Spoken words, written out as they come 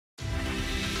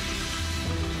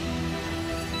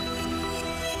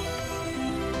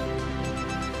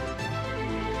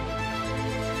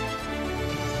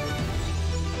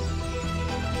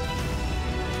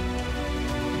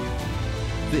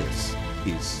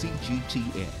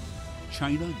CGTN,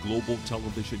 China Global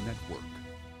Television Network.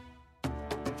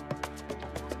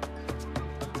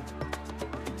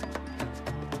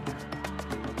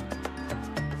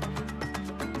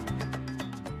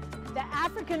 The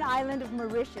African island of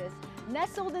Mauritius,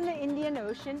 nestled in the Indian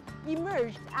Ocean,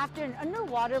 emerged after an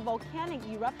underwater volcanic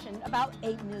eruption about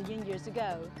 8 million years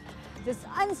ago. This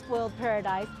unspoiled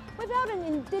paradise, without an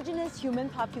indigenous human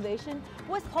population,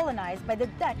 was colonized by the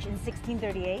Dutch in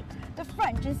 1638, the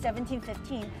French in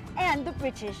 1715, and the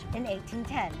British in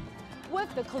 1810.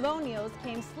 With the colonials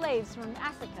came slaves from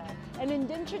Africa and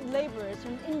indentured laborers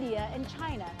from India and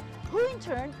China, who in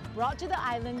turn brought to the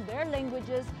island their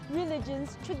languages,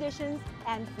 religions, traditions,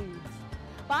 and foods.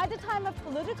 By the time of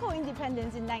political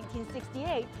independence in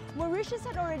 1968, Mauritius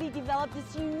had already developed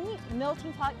its unique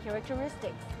melting pot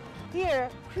characteristics. Here,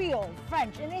 Creole,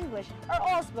 French, and English are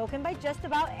all spoken by just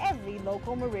about every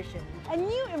local Mauritian. And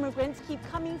new immigrants keep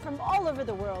coming from all over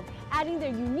the world, adding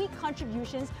their unique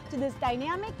contributions to this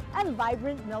dynamic and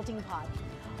vibrant melting pot.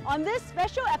 On this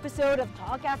special episode of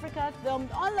Talk Africa, filmed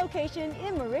on location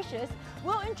in Mauritius,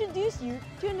 we'll introduce you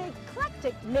to an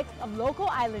eclectic mix of local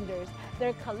islanders.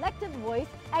 Their collective voice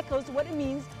echoes what it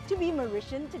means to be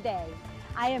Mauritian today.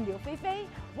 I am Liu Feifei.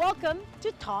 Welcome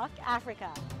to Talk Africa.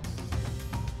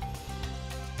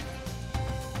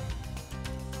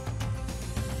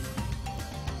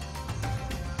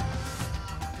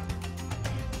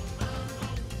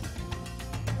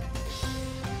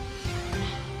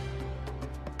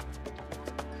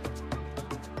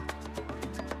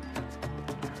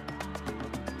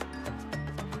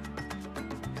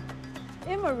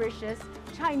 In Mauritius,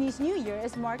 Chinese New Year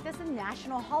is marked as a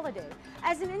national holiday,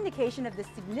 as an indication of the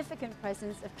significant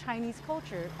presence of Chinese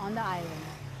culture on the island.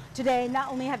 Today, not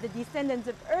only have the descendants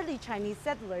of early Chinese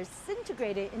settlers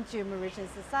integrated into Mauritian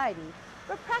society,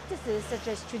 but practices such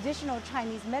as traditional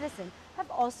Chinese medicine have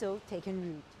also taken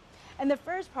root. In the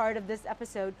first part of this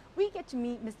episode, we get to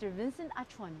meet Mr. Vincent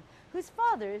Achuan, whose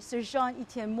father, Sir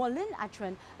Jean-Etienne Moulin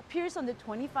Achuan, appears on the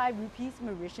 25 rupees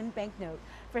Mauritian banknote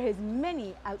for his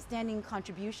many outstanding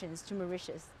contributions to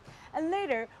Mauritius. And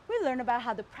later, we learn about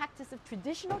how the practice of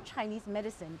traditional Chinese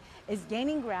medicine is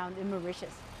gaining ground in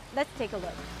Mauritius. Let's take a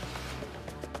look.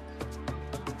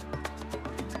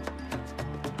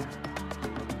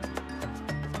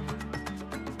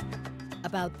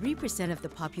 About 3% of the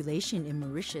population in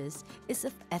Mauritius is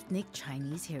of ethnic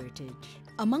Chinese heritage.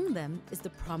 Among them is the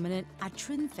prominent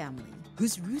Achuan family,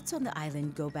 whose roots on the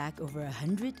island go back over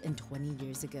 120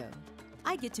 years ago.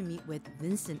 I get to meet with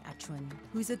Vincent Achuan,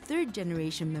 who's a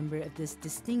third-generation member of this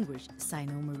distinguished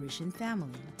Sino-Mauritian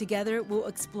family. Together, we'll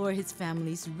explore his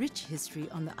family's rich history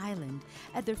on the island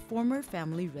at their former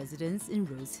family residence in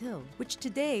Rose Hill, which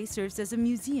today serves as a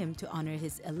museum to honor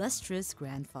his illustrious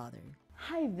grandfather.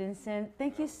 Hi, Vincent.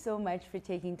 Thank you so much for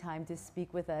taking time to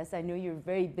speak with us. I know you're a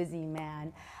very busy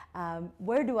man.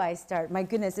 Where do I start? My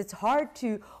goodness, it's hard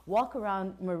to walk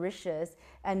around Mauritius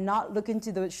and not look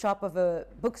into the shop of a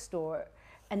bookstore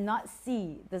and not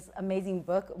see this amazing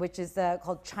book, which is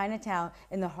called Chinatown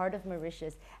in the Heart of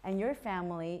Mauritius. And your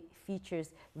family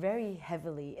features very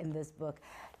heavily in this book.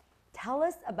 Tell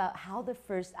us about how the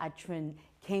first Achuan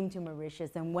came to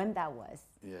Mauritius and when that was.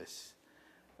 Yes.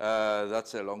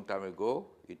 That's a long time ago.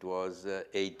 It was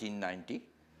 1890.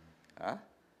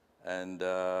 And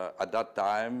at that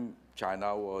time,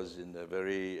 China was in a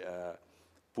very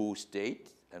poor state,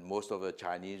 and most of the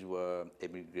Chinese were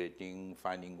emigrating,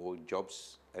 finding good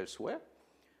jobs elsewhere.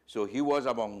 So he was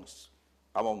amongst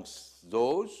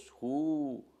those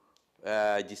who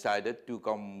decided to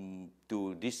come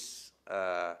to this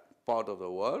part of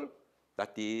the world.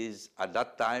 That is, at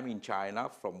that time in China,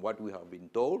 from what we have been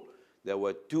told, there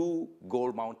were 2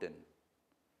 gold mountains,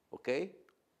 okay?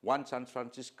 One San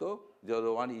Francisco, the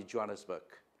other one is Johannesburg.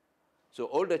 So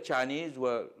all the Chinese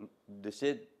they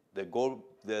said the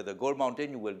gold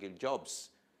mountain, you will get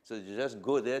jobs. So you just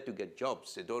go there to get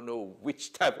jobs. They don't know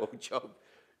which type of job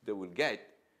they will get.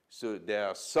 So there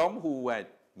are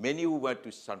many who went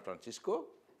to San Francisco,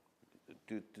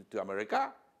 to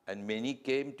America, and many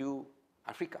came to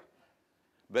Africa.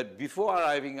 But before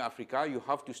arriving in Africa, you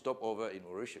have to stop over in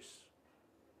Mauritius.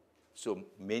 So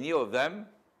many of them,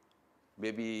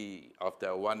 maybe after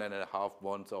 1.5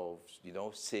 months of,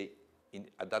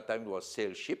 at that time it was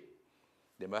sail ship,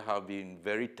 they might have been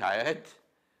very tired.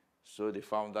 So they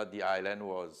found that the island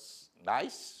was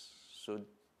nice. So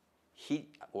he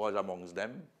was amongst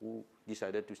them who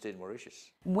decided to stay in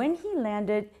Mauritius. When he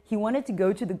landed, he wanted to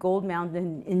go to the Gold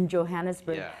Mountain in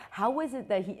Johannesburg. Yeah. How was it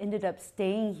that he ended up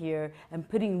staying here and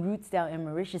putting roots down in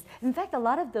Mauritius? In fact, a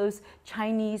lot of those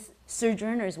Chinese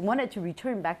sojourners wanted to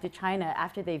return back to China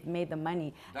after they've made the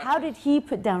money. How did he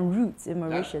put down roots in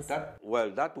Mauritius?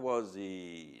 That was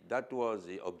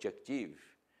the objective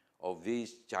of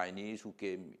these Chinese who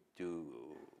came to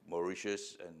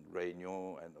Mauritius and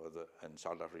Réunion and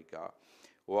South Africa,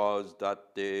 was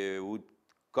that they would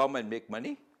come and make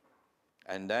money,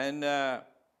 and then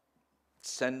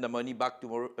send the money back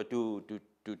to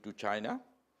China,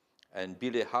 and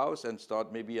build a house and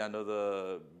start maybe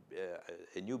another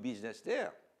a new business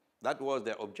there. That was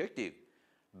their objective,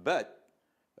 but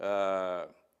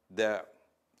the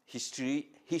history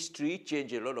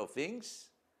changed a lot of things.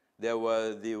 There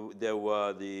were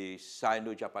the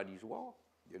Sino-Japanese War,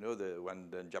 you know,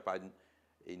 when Japan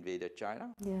invaded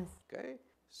China. Yes. Okay.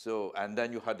 So, and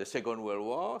then you had the Second World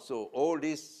War. So all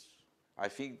this, I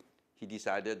think he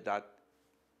decided that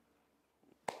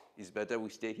it's better we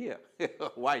stay here.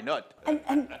 Why not?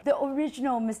 And the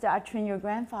original Mr. Achun, your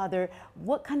grandfather,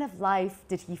 what kind of life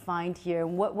did he find here?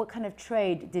 And what kind of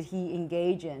trade did he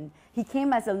engage in? He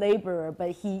came as a laborer,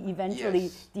 but he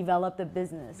eventually developed a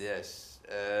business. Yes.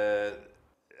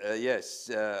 Yes.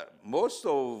 Most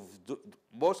of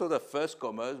the first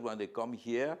comers, when they come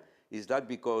here, is that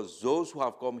because those who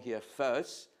have come here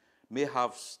first may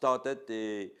have started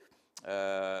a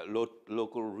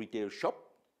local retail shop.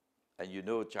 And you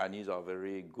know, Chinese are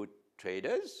very good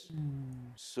traders.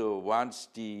 So once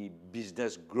the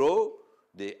business grow,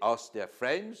 they ask their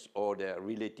friends or their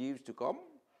relatives to come.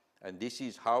 And this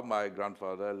is how my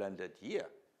grandfather landed here.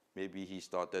 Maybe he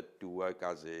started to work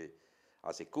as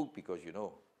a cook, because, you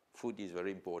know, food is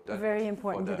very important. Very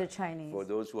important to the Chinese. For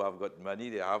those who have got money,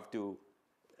 they have to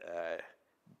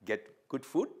get good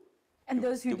food. And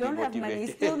those who don't have money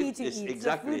still need to Yes, eat.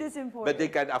 exactly. So food is important. But they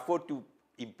can afford to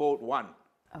import one.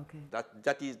 Okay.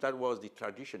 That was the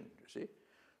tradition, you see.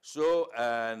 So,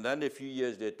 and then a few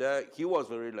years later, he was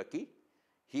very lucky.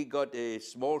 He got a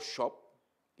small shop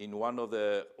in one of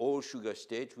the old sugar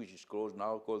estates, which is closed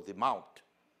now, called the Mount,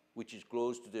 which is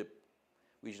close to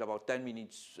which is about 10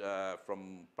 minutes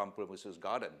from Pamplemousse's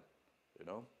garden, you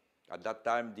know. At that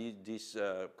time, this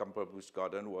Pamplemousse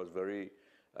garden was very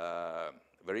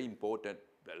important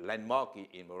landmark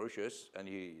in Mauritius,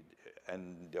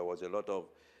 and there was a lot of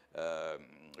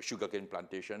sugarcane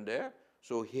plantation there.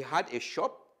 So he had a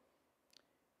shop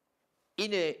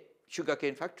in a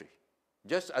sugarcane factory,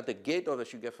 just at the gate of the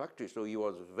sugar factory. So he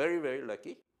was very, very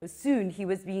lucky. Soon he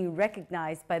was being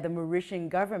recognized by the Mauritian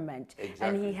government. Exactly.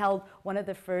 And he held one of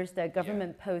the first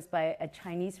government posts by a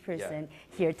Chinese person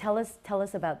here. Tell us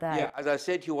about that. Yeah, as I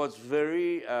said, he was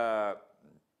very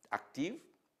active.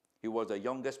 He was the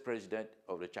youngest president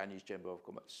of the Chinese Chamber of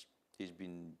Commerce. He's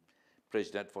been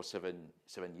president for seven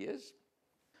years.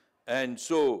 And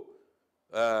so,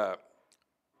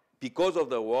 because of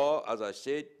the war, as I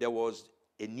said, there was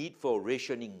a need for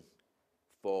rationing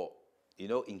for, you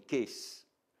know, in case.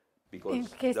 Because in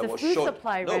case there the was food short.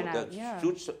 supply No, ran out.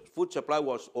 the food supply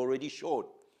was already short.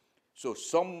 So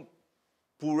some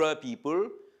poorer people,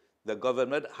 the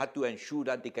government had to ensure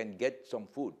that they can get some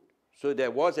food. So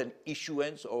there was an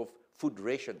issuance of food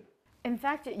ration. In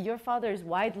fact, your father is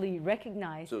widely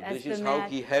recognized as this the is man how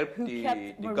he helped who the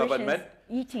kept Mauritians government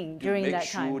eating to during make that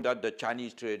sure time. that the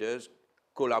Chinese traders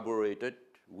collaborated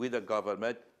with the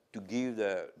government to give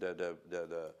the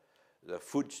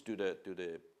foods to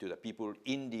the people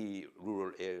in the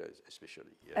rural areas,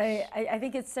 especially. Yes. I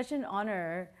think it's such an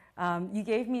honor. You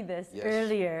gave me this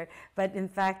earlier, but in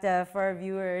fact, for our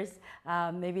viewers,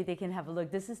 maybe they can have a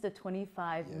look. This is the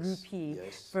 25 rupee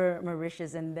for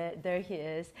Mauritius, and there he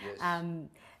is,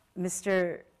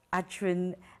 Mr.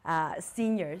 Achun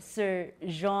Sr., Sir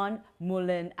Jean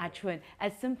Moulin Achun.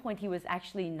 At some point, he was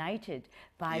actually knighted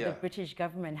by the British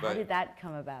government. How did that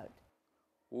come about?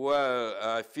 Well,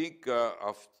 I think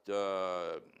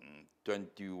after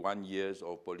 21 years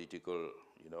of political,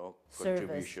 you know,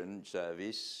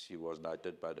 service, he was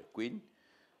knighted by the Queen.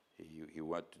 He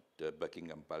went to the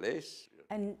Buckingham Palace.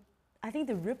 And I think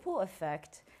the ripple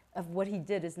effect of what he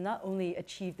did is not only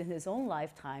achieved in his own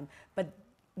lifetime, but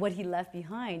what he left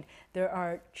behind. There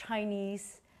are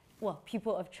Chinese, well,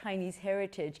 people of Chinese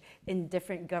heritage in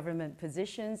different government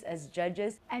positions as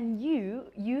judges. And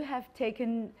you have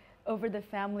taken over the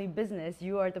family business.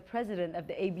 You are the president of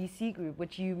the ABC Group,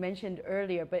 which you mentioned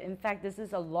earlier, but in fact this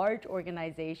is a large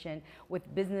organization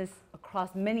with business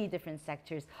across many different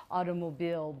sectors: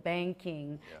 automobile,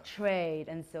 banking, trade,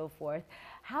 and so forth.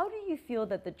 How do you feel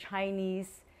that the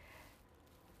Chinese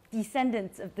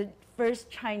descendants of the first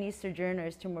Chinese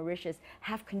sojourners to Mauritius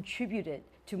have contributed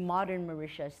to modern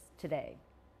Mauritius today?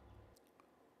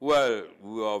 Well,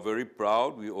 we are very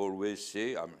proud. We always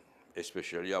say,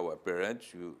 especially our parents,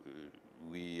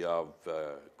 we have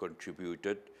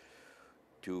contributed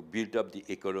to build up the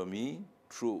economy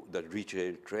through the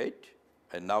retail trade,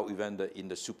 and now even in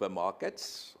the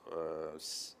supermarkets.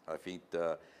 I think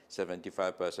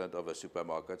 75% of the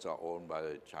supermarkets are owned by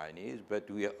the Chinese, but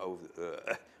we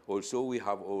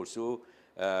have also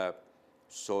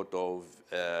sort of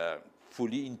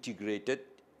fully integrated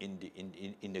in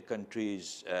the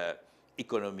country's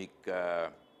economic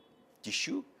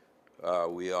tissue.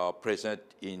 We are present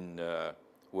in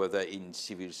whether in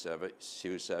civil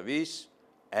service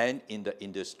and in the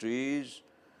industries,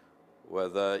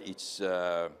 whether it's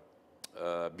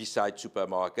besides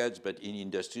supermarkets, but in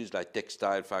industries like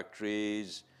textile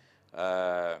factories,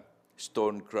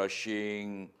 stone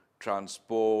crushing,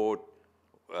 transport,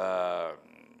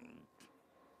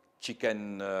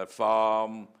 chicken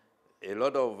farm, a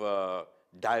lot of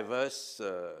diverse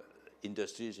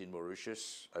industries in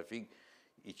Mauritius. I think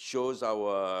it shows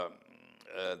our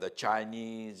the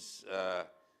Chinese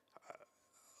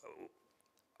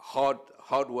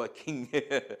hardworking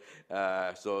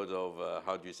sort of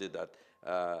how do you say that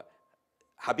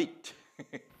habit.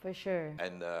 For sure.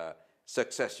 And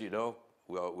success. You know,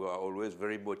 we are always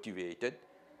very motivated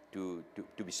to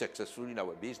be successful in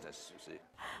our business, you see.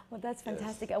 Well, that's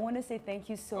fantastic. Yes. I want to say thank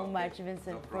you so much,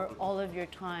 Vincent, for all of your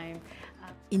time.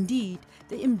 Indeed,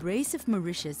 the embrace of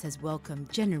Mauritius has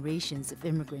welcomed generations of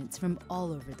immigrants from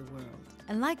all over the world.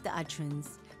 And like the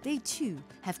Achuans, they too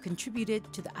have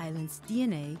contributed to the island's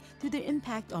DNA through their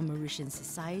impact on Mauritian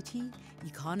society,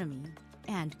 economy,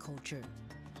 and culture.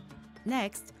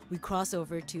 Next, we cross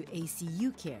over to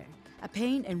ACU Care, a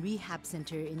pain and rehab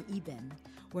center in Iben,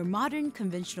 where modern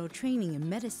conventional training in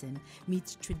medicine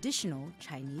meets traditional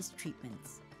Chinese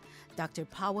treatments. Dr.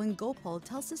 Pawan Gopal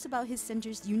tells us about his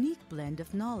center's unique blend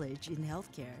of knowledge in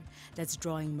healthcare that's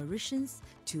drawing Mauritians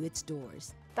to its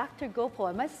doors. Dr. Gopal,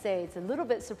 I must say it's a little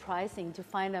bit surprising to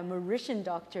find a Mauritian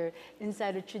doctor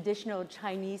inside a traditional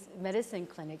Chinese medicine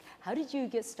clinic. How did you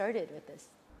get started with this?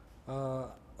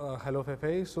 Hello,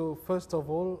 Fefe. So first of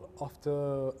all,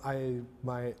 after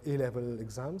my A-level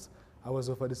exams, I was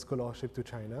offered a scholarship to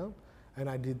China, and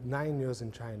I did 9 years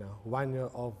in China. 1 year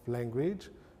of language,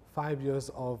 5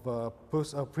 years of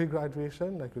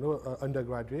pre-graduation, like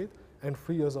undergraduate, and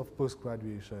 3 years of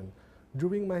post-graduation.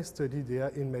 During my study there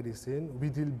in medicine, we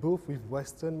deal both with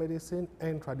Western medicine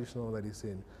and traditional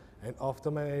medicine. And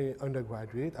after my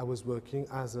undergraduate, I was working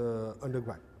as an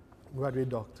undergraduate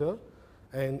doctor.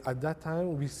 And at that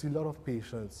time, we see a lot of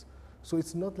patients. So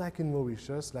it's not like in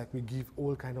Mauritius, like we give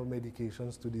all kind of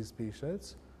medications to these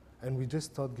patients, and we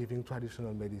just start giving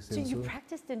traditional medicine. So you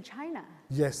practiced in China?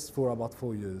 Yes, for about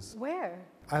 4 years. Where?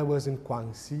 I was in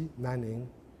Guangxi, Nanning.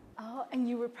 Oh, and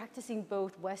you were practicing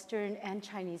both Western and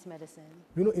Chinese medicine?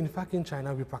 You know, in fact, in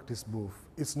China, we practice both.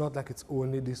 It's not like it's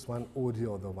only this one or the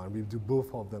other one. We do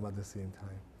both of them at the same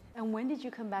time. And when did you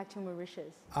come back to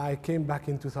Mauritius? I came back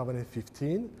in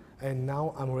 2015, and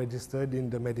now I'm registered in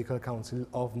the Medical Council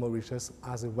of Mauritius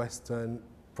as a Western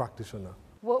practitioner.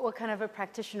 What kind of a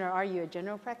practitioner are you? A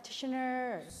general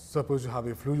practitioner? Suppose you have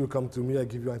a flu, you come to me, I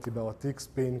give you antibiotics,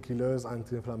 painkillers,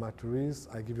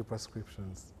 anti-inflammatories, I give you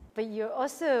prescriptions. But you're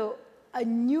also a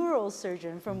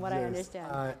neurosurgeon, from what I Yes,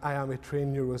 understand. I am a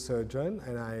trained neurosurgeon,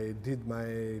 and I did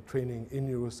my training in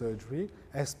neurosurgery,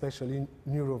 especially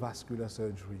neurovascular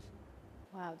surgery.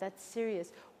 Wow, that's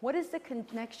serious. What is the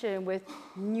connection with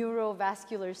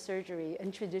neurovascular surgery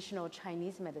and traditional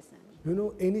Chinese medicine? You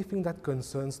know, anything that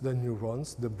concerns the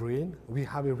neurons, the brain, we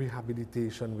have a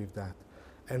rehabilitation with that.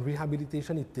 And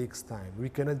rehabilitation, it takes time. We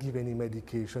cannot give any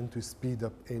medication to speed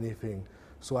up anything.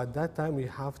 So at that time, we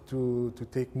have to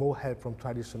take more help from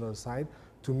traditional side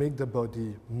to make the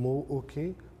body more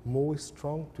okay, more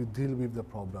strong to deal with the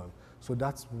problem. So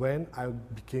that's when I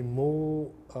became more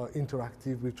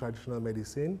interactive with traditional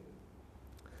medicine.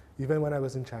 Even when I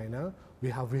was in China, we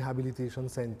have rehabilitation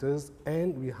centers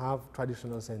and we have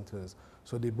traditional centers.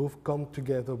 So they both come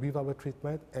together with our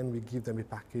treatment, and we give them a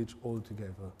package all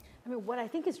together. I mean, what I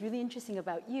think is really interesting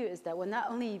about you is that, well, not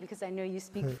only because I know you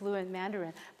speak fluent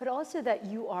Mandarin, but also that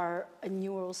you are a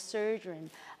neurosurgeon.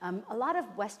 A lot of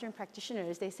Western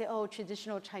practitioners, they say, oh,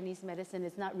 traditional Chinese medicine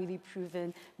is not really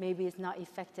proven, maybe it's not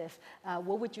effective.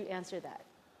 What would you answer that?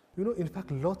 You know, in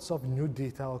fact, lots of new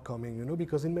data are coming, you know,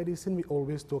 because in medicine, we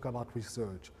always talk about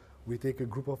research. We take a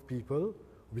group of people,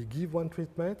 we give one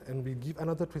treatment, and we give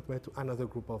another treatment to another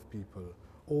group of people.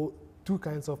 Or two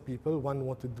kinds of people, one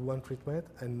want to do one treatment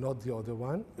and not the other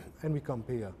one, and we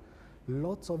compare.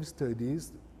 lots of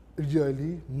studies,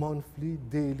 yearly, monthly,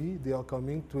 daily, they are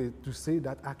coming to say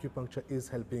that acupuncture is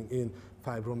helping in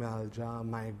fibromyalgia,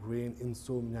 migraine,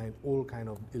 insomnia, and all kind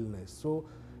of illness. So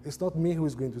it's not me who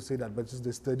is going to say that, but it's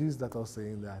the studies that are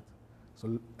saying that.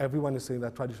 So everyone is saying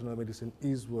that traditional medicine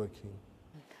is working.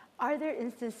 Are there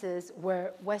instances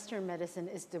where Western medicine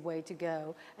is the way to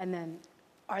go, and then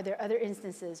are there other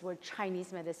instances where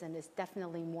Chinese medicine is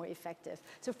definitely more effective?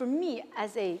 So for me,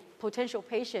 as a potential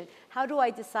patient, how do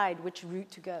I decide which route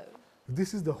to go?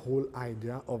 This is the whole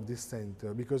idea of this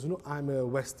center, because I'm a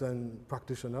Western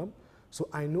practitioner, so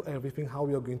I know everything how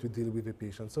we are going to deal with a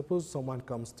patient. Suppose someone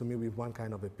comes to me with one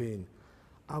kind of a pain.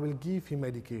 I will give him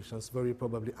medications, very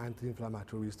probably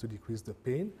anti-inflammatories to decrease the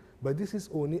pain, but this is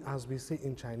only, as we say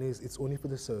in Chinese, it's only for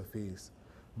the surface.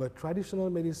 But traditional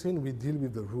medicine, we deal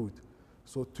with the root.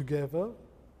 So together,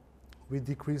 we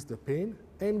decrease the pain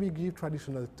and we give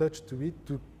traditional touch to it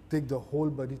to take the whole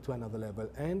body to another level,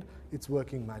 and it's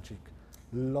working magic.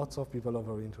 Lots of people are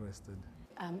very interested.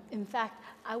 In fact,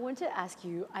 I want to ask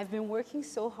you, I've been working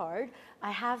so hard,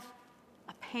 I have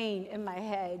a pain in my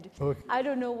head. Okay. I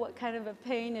don't know what kind of a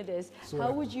pain it is. So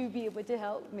how would you be able to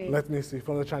help me? Let me see.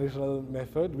 From the traditional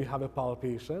method, we have a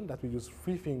palpation that we use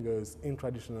 3 fingers in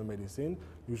traditional medicine,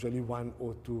 usually 1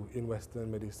 or 2 in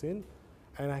Western medicine.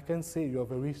 And I can say you're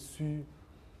very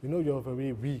you're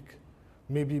very weak.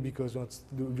 Maybe because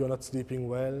you're not sleeping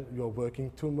well, you're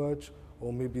working too much,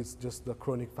 or maybe it's just the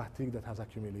chronic fatigue that has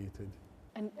accumulated.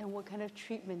 And what kind of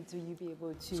treatment will you be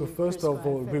able to So first of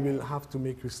all, we will that? have to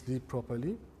make you sleep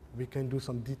properly. We can do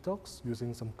some detox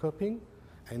using some cupping,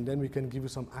 and then we can give you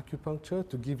some acupuncture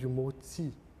to give you more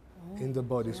qi in the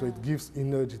body, so it gives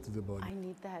energy to the body. I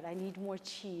need that. I need more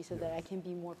qi so that I can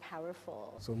be more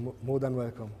powerful. So more than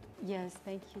welcome. Yes,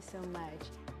 thank you so much.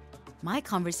 My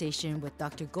conversation with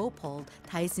Dr. Gopal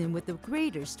ties in with the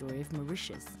greater story of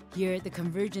Mauritius. Here, the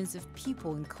convergence of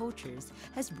people and cultures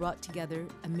has brought together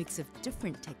a mix of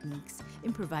different techniques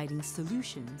in providing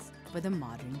solutions for the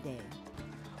modern day.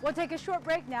 We'll take a short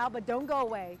break now, but don't go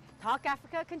away. Talk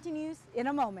Africa continues in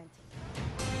a moment.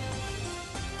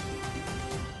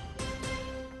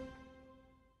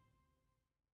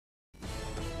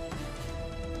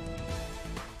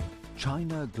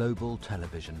 China Global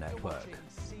Television Network.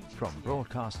 From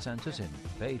broadcast centers in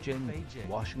Beijing,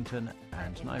 Washington,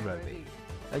 and Nairobi.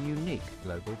 A unique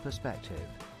global perspective.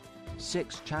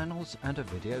 6 channels and a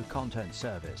video content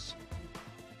service.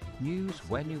 News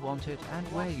when you want it and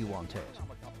where you want it.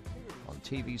 On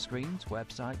TV screens,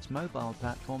 websites, mobile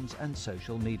platforms, and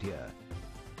social media.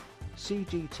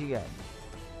 CGTN.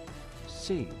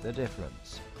 See the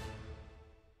difference.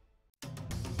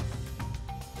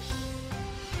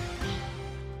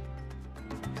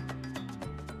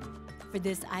 For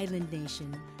this island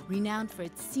nation, renowned for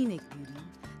its scenic beauty,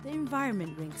 the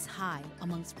environment ranks high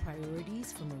amongst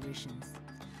priorities for Mauritians.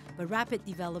 But rapid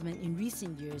development in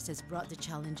recent years has brought the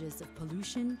challenges of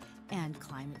pollution and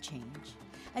climate change.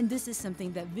 And this is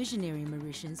something that visionary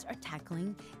Mauritians are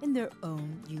tackling in their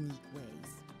own unique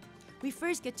ways. We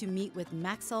first get to meet with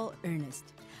Maxwell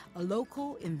Ernest, a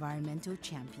local environmental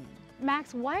champion.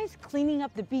 Max, why is cleaning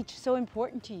up the beach so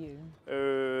important to you?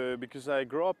 Because I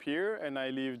grew up here and I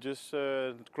live just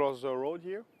across the road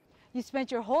here. You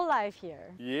spent your whole life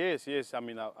here. Yes. I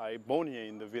mean, I born here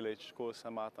in the village called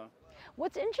Saint-Martin.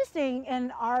 What's interesting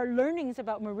in our learnings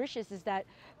about Mauritius is that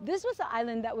this was an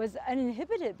island that was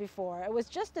uninhibited before. It was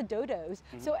just the dodos.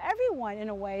 So everyone, in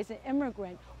a way, is an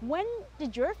immigrant. When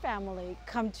did your family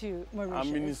come to Mauritius?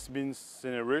 I mean, it's been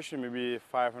generation, maybe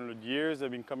 500 years. They've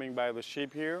been coming by the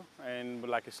ship here and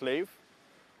like a slave,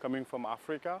 coming from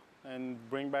Africa and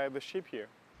bring by the ship here.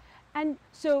 And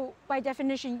so, by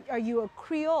definition, are you a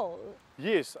Creole?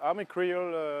 Yes, I'm a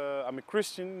Creole. I'm a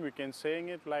Christian, we can say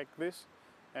it like this.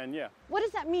 And yeah. What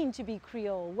does that mean to be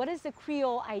Creole? What is the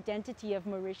Creole identity of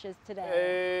Mauritius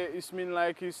today? It's mean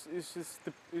like it's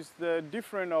the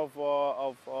different of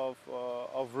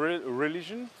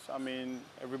religions. I mean,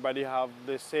 everybody have,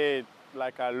 they say,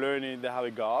 like I learned it, they have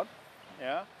a God,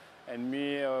 yeah. And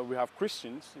me, we have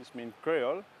Christians. It's mean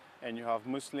Creole, and you have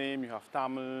Muslim, you have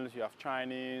Tamils, you have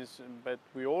Chinese, but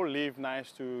we all live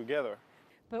nice together.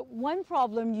 But one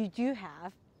problem you do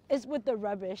have is with the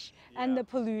rubbish and the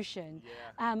pollution.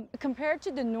 Compared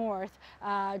to the north,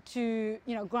 to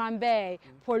Grand Bay,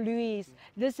 Port Louis,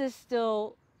 this is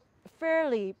still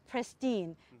fairly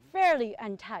pristine, fairly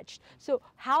untouched. So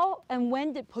how and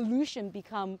when did pollution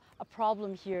become a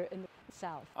problem here in the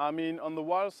south? I mean, on the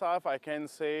wild south, I can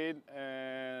say it,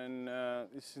 and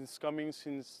it's coming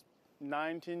since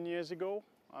 19 years ago.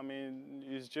 I mean,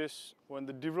 it's just when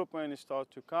the development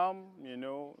starts to come,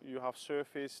 you have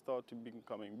surface start to be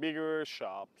becoming bigger,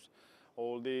 shops,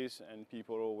 all this, and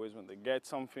people always, when they get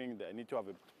something, they need to have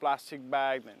a plastic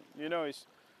bag, and you know, it's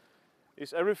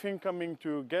everything coming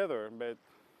together. But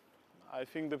I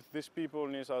think that these people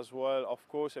need as well, of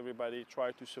course, everybody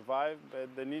try to survive, but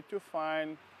they need to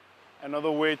find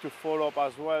another way to follow up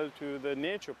as well to the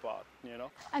nature part, you know.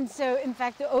 And so, in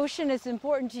fact, the ocean is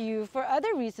important to you for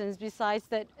other reasons besides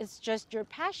that it's just your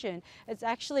passion. It's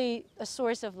actually a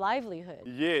source of livelihood.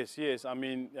 Yes, yes. I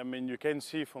mean, you can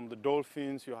see from the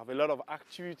dolphins, you have a lot of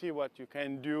activity, what you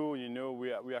can do. You know,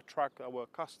 we attract our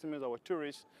customers, our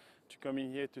tourists, to come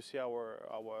in here to see our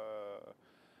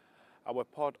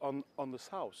part on the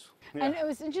south. Yeah. And it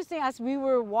was interesting, as we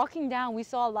were walking down, we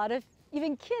saw a lot of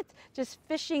even kids just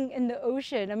fishing in the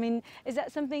ocean. I mean, is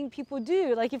that something people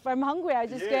do? Like if I'm hungry, I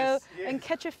just go and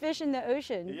catch a fish in the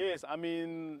ocean. Yes, I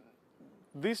mean,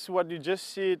 this what you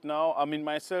just see it now. I mean,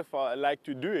 myself, I like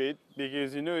to do it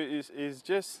because, you know, it's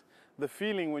just the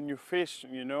feeling when you fish,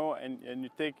 you know, and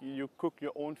you cook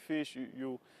your own fish.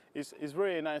 It's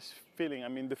very a nice feeling. I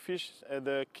mean,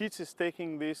 the kids is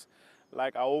taking this.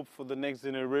 Like I hope for the next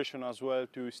generation as well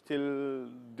to still,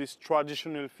 this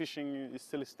traditional fishing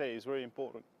still stays. It's very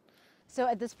important. So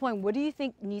at this point, what do you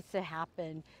think needs to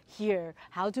happen here?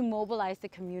 How to mobilize the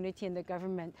community and the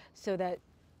government so that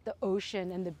the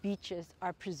ocean and the beaches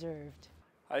are preserved?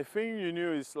 I think, you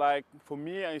know, it's like, for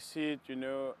me, I see it, you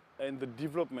know, and the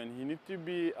development, you need to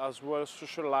be as well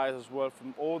socialized as well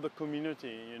from all the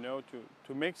community, you know,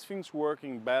 to make things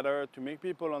working better, to make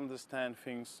people understand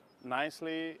things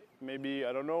nicely. Maybe,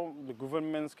 I don't know, the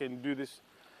governments can do this.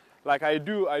 Like I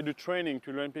do training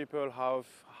to learn people how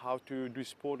to do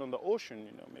sport on the ocean,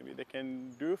 you know. Maybe they can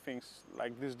do things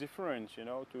like this different, you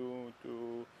know, to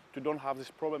don't have this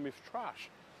problem with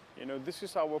trash. You know, this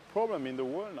is our problem in the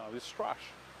world now, this trash,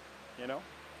 you know.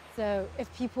 So if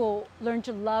people learn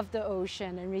to love the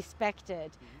ocean and respect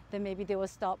it, then maybe they will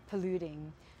stop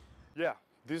polluting. Yeah,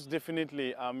 this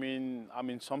definitely, I mean,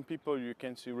 some people you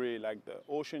can see really like the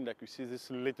ocean, like you see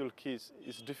this little kids,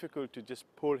 it's difficult to just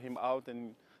pull him out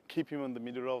and keep him in the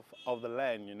middle of the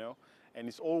land, you know. And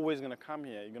it's always gonna come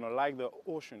here, you're gonna like the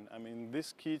ocean. I mean,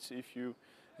 these kids, if you're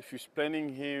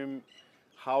explaining him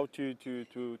how to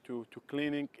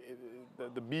cleaning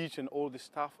the beach and all this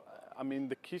stuff, I mean,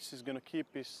 the kids is going to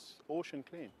keep his ocean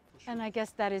clean. Sure. And I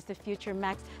guess that is the future,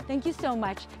 Max. Thank you so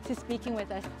much for speaking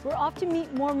with us. We're off to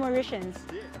meet more Mauritians.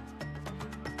 Yeah.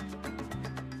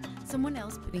 Someone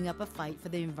else putting up a fight for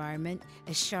the environment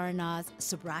is Shahnaz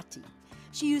Subrati.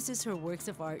 She uses her works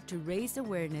of art to raise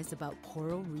awareness about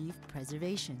coral reef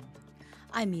preservation.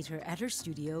 I meet her at her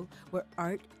studio where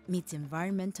art meets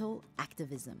environmental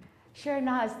activism.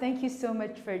 Shahnaz, thank you so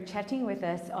much for chatting with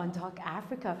us on Talk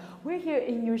Africa. We're here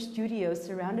in your studio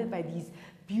surrounded by these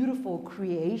beautiful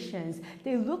creations.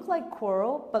 They look like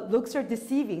coral, but looks are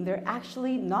deceiving. They're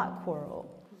actually not coral.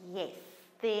 Yes,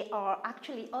 they are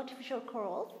actually artificial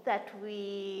corals that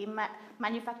we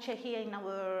manufacture here in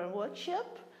our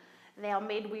workshop. They are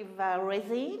made with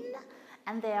resin,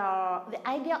 and the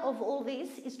idea of all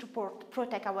this is to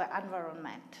protect our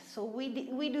environment. So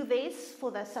we do this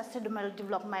for the sustainable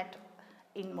development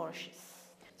in Mauritius.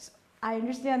 So I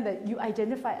understand that you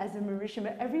identify as a Mauritian,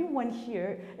 but everyone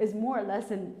here is more or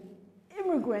less an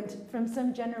immigrant from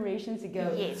some generations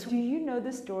ago. Yes. Do you know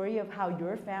the story of how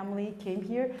your family came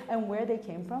here and where they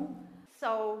came from?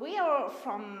 So we are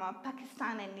from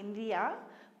Pakistan and India.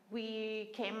 We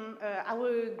came,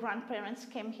 our grandparents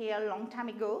came here a long time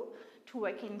ago to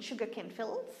work in sugarcane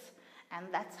fields, and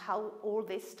that's how all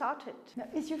this started. Now,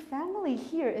 is your family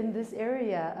here in this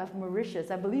area of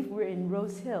Mauritius? I believe we're in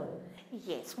Rose Hill.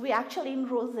 Yes, we're actually in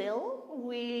Rose Hill.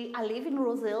 I live in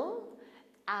Rose Hill.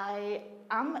 I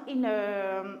rent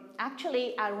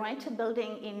a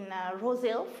building in Rose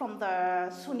Hill from the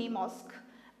Sunni Mosque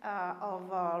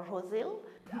of Rose Hill.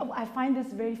 I find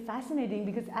this very fascinating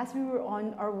because as we were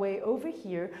on our way over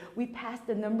here, we passed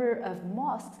a number of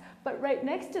mosques, but right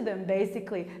next to them,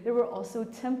 basically, there were also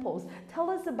temples. Tell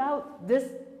us about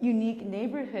this unique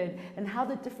neighborhood and how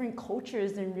the different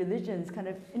cultures and religions kind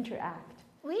of interact.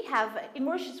 In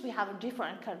Mauritius, we have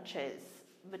different cultures,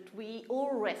 but we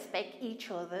all respect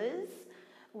each other's.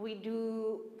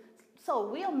 So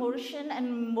we are Mauritian,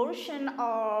 and Mauritian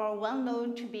are well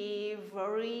known to be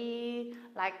very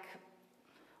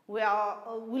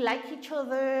we like each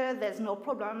other. There's no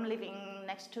problem living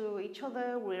next to each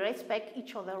other. We respect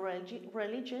each other's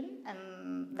religion,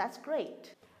 and that's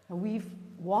great. We've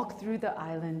walked through the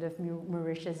island of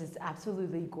Mauritius. It's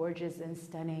absolutely gorgeous and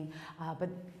stunning, but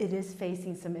it is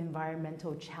facing some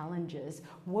environmental challenges.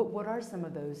 What are some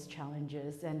of those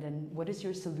challenges, and what is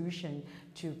your solution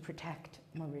to protect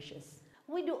Mauritius?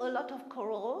 We do a lot of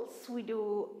corals. We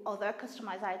do other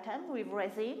customized items with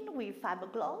resin, with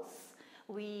fiberglass.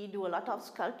 We do a lot of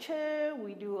sculpture.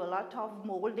 We do a lot of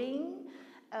molding.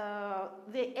 All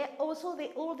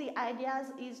the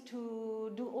ideas is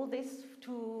to do all this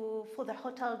for the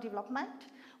hotel development.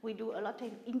 We do a lot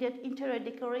of interior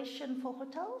decoration for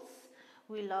hotels.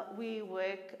 We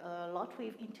work a lot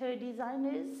with interior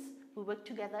designers. We work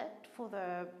together for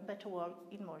the better world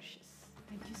in Mauritius.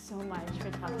 Thank you so much for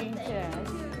talking to us.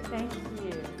 Thank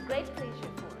you. Great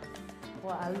pleasure for us.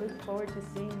 Well, I look forward to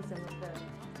seeing some of them.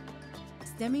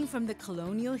 Stemming from the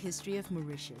colonial history of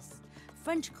Mauritius,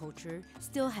 French culture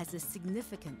still has a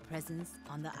significant presence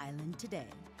on the island today.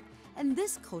 And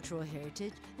this cultural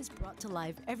heritage is brought to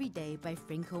life every day by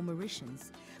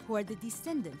Franco-Mauritians, who are the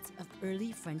descendants of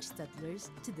early French settlers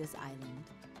to this island.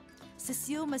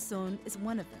 Cécile Masson is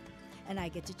one of them, and I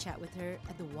get to chat with her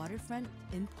at the waterfront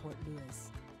in Port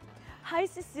Louis. Hi,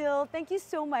 Cécile. Thank you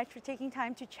so much for taking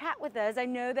time to chat with us. I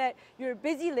know that you're a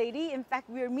busy lady. In fact,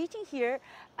 we are meeting here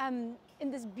in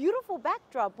this beautiful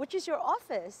backdrop, which is your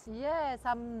office. Yes,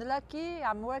 I'm lucky.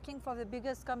 I'm working for the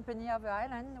biggest company of the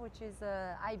island, which is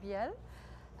IBL.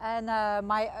 And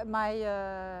my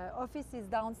office is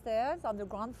downstairs on the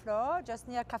ground floor, just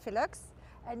near Café Lux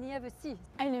and near the sea.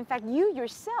 And in fact, you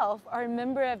yourself are a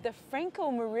member of the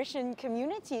Franco-Mauritian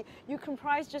community. You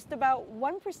comprise just about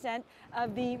 1%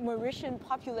 of the Mauritian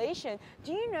population.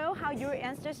 Do you know how your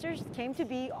ancestors came to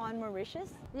be on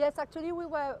Mauritius? Yes, actually we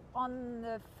were on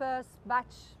the first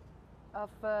batch of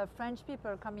French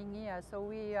people coming here. So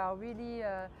we are really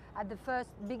at the first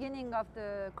beginning of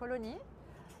the colony.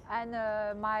 And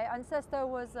my ancestor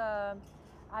was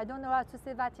I don't know how to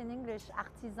say that in English,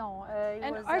 artisan.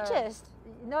 An artist?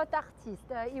 Not artist.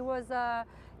 He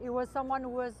was someone who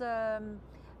was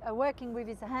working with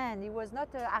his hand. He was not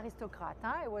an aristocrat.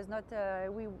 Huh? It was not,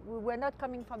 we were not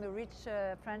coming from a rich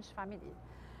French family.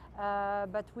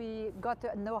 But we got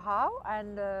know-how,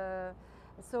 and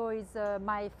so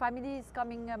my family is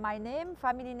coming, my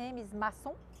family name is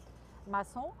Masson.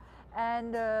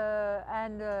 And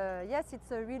yes,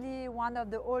 it's really one of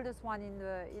the oldest one in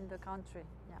the country.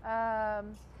 Yeah.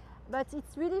 But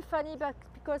it's really funny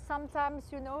because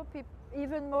sometimes, you know,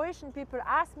 even Mauritian people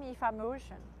ask me if I'm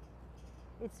Mauritian.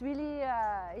 It's really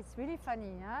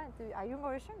funny. Huh? Are you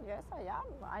Mauritian? Yes, I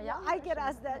am. I get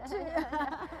asked that too.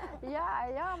 Yeah,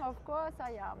 I am. Of course,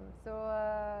 I am. So,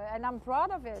 and I'm proud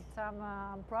of it.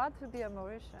 I'm proud to be a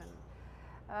Mauritian.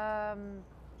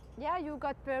 Yeah, you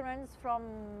got parents from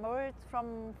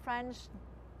French,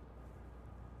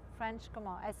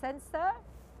 ancestor,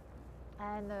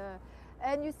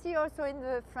 and you see also in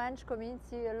the French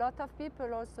community a lot of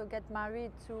people also get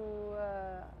married to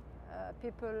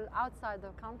people outside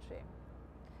the country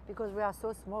because we are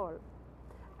so small,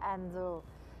 and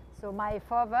so my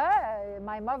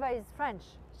mother is French.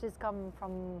 She's come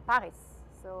from Paris.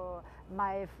 So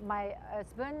my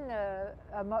husband,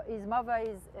 his mother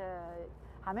is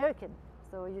American,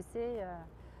 so you see,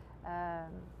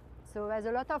 so there's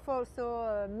a lot of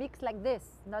also mix like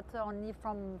this, not only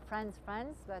from France,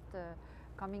 but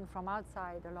coming from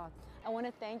outside a lot. I want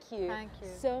to thank you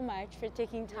so much for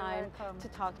taking time to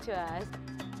talk to us.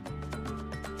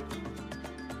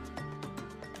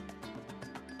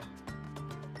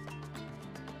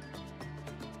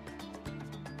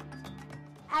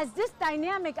 As this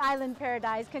dynamic island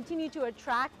paradise continues to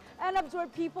attract and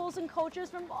absorb peoples and cultures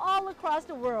from all across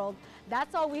the world,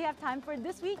 that's all we have time for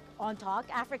this week on Talk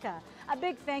Africa. A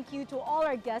big thank you to all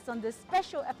our guests on this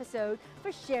special episode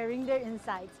for sharing their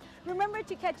insights. Remember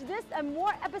to catch this and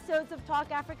more episodes of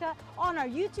Talk Africa on our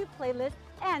YouTube playlist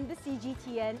and the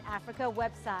CGTN Africa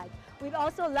website. We'd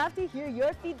also love to hear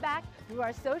your feedback through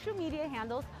our social media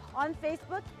handles on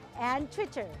Facebook and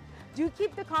Twitter. Do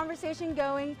keep the conversation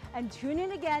going and tune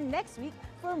in again next week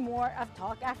for more of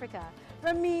Talk Africa.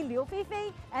 From me, Liu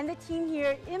Feifei, and the team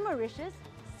here in Mauritius,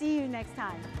 see you next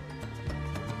time.